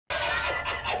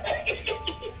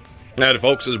Howdy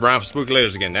folks, this is Brian from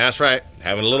SpookYouLaterz again. That's right,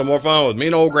 having a little more fun with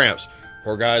Mean Old Gramps.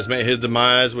 Poor guy's met his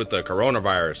demise with the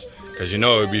coronavirus, because you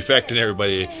know it would be affecting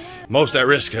everybody most at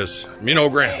risk as Mean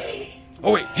Old Gramps.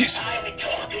 Oh wait, he's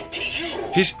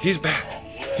back.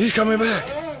 He's coming back.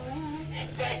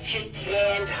 That you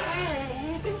can't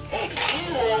hide.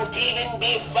 You won't even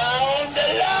be found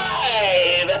alive.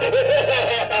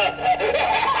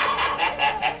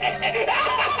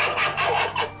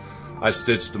 I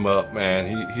stitched him up,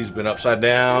 man. He's been upside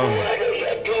down.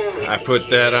 I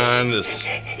put that on this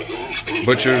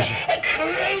butcher's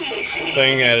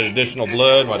thing, added additional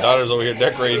blood. My daughter's over here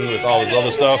decorating with all this other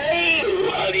stuff. Isn't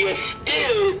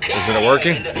it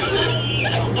working?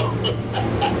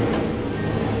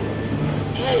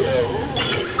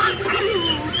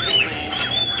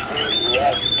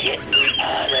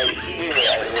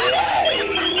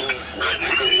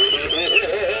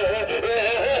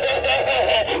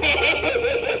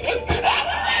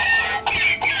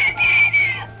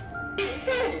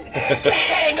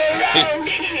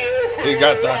 He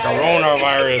got the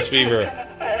coronavirus fever.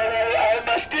 I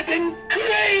must have been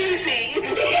crazy.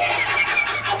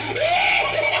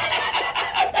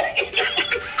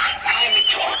 I'm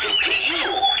talking to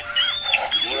you.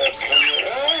 You're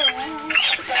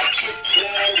but you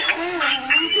can't hide.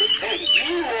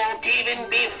 You won't even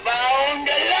be found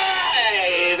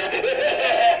alive.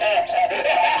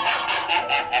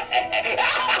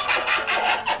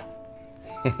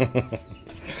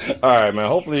 Alright, man.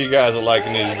 Hopefully you guys are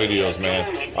liking these videos,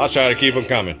 man. I'll try to keep them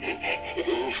coming.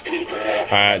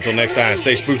 Alright, until next time,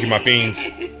 stay spooky, my fiends.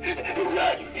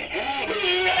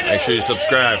 Make sure you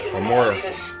subscribe for more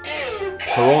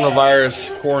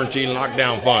coronavirus quarantine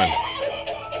lockdown fun.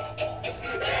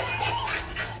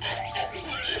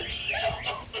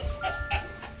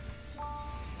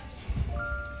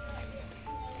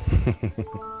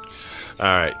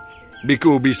 Alright. Be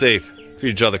cool, be safe.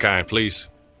 Treat each other kind, please.